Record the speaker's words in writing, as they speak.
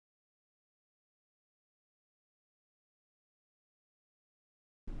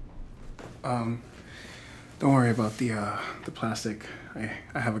Don't worry about the plastic.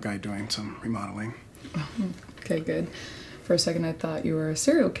 I have a guy doing some remodeling. Okay, good. For a second I thought you were a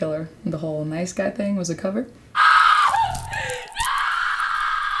serial killer. The whole nice guy thing was a cover.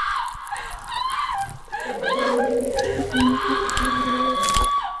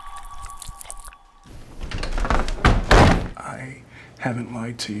 I haven't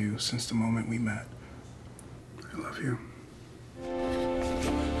lied to you since the moment we met. I love you.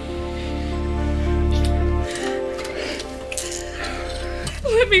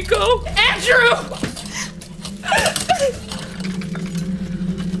 Let me go, Andrew!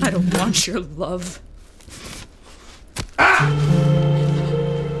 I don't want your love. Ah!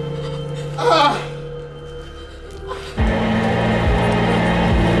 Ah!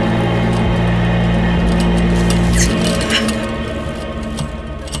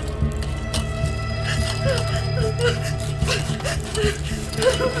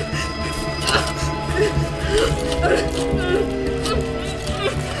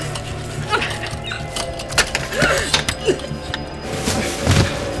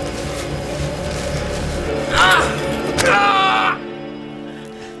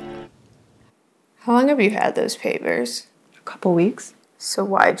 How long have you had those papers? A couple weeks. So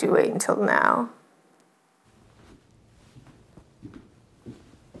why'd you wait until now?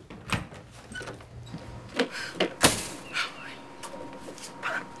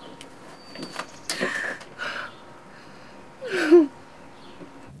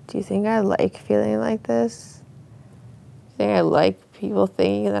 Do you think I like feeling like this? Do you think I like people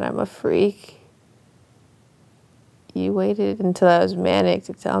thinking that I'm a freak? You waited until I was manic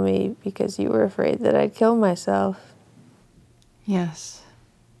to tell me because you were afraid that I'd kill myself. Yes.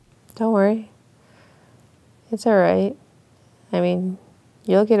 Don't worry. It's all right. I mean,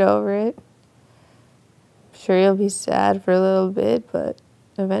 you'll get over it. I'm sure you'll be sad for a little bit, but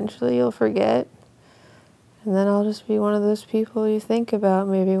eventually you'll forget. And then I'll just be one of those people you think about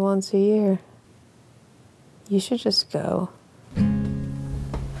maybe once a year. You should just go.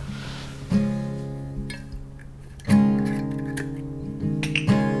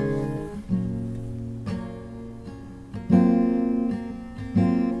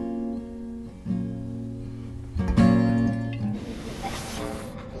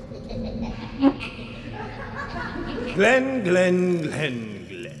 Glenn.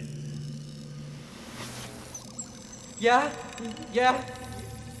 Yeah?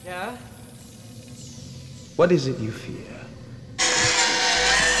 What is it you fear?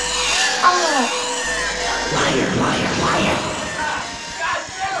 Liar.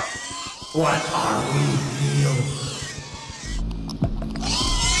 What are we real?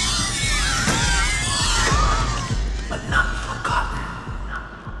 But not forgotten.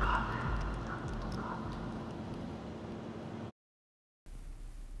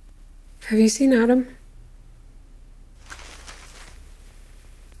 Have you seen Adam?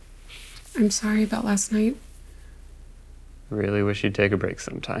 I'm sorry about last night. Really wish you'd take a break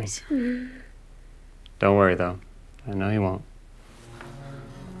sometime. Don't worry, though. I know you won't.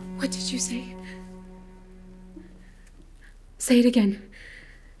 What did you say? Say it again.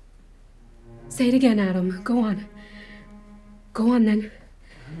 Say it again, Adam. Go on. Go on, then.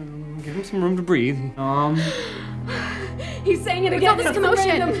 Give him some room to breathe. He's saying it again. What's all this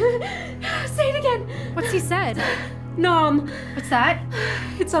commotion? Say it again. What's he said? Nom. What's that?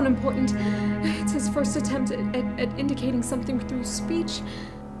 It's unimportant. It's his first attempt at indicating something through speech.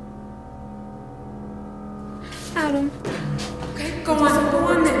 Adam. Okay, go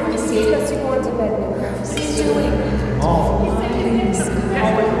on then. It's best you go on to bed now. What are you doing?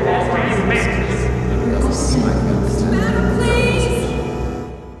 Madam, please!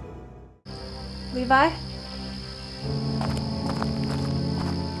 Levi?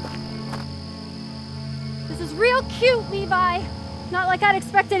 This is real cute, Levi. Not like I'd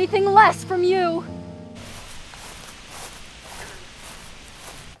expect anything less from you.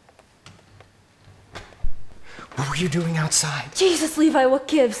 What were you doing outside? Jesus, Levi, what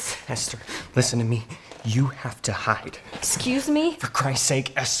gives? Esther, listen to me. You have to hide. Excuse me? For Christ's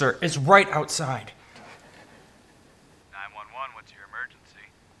sake, Esther, it's right outside. 911, what's your emergency?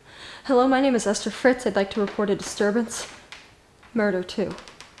 Hello, my name is Esther Fritz. I'd like to report a disturbance. Murder, too.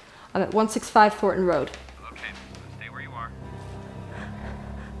 I'm at 165 Thornton Road. Okay, stay where you are.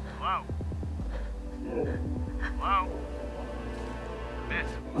 Hello? Hello? Miss?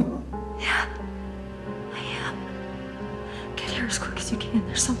 Yeah, I am. Get here as quick as you can.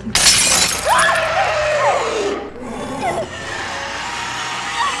 There's something.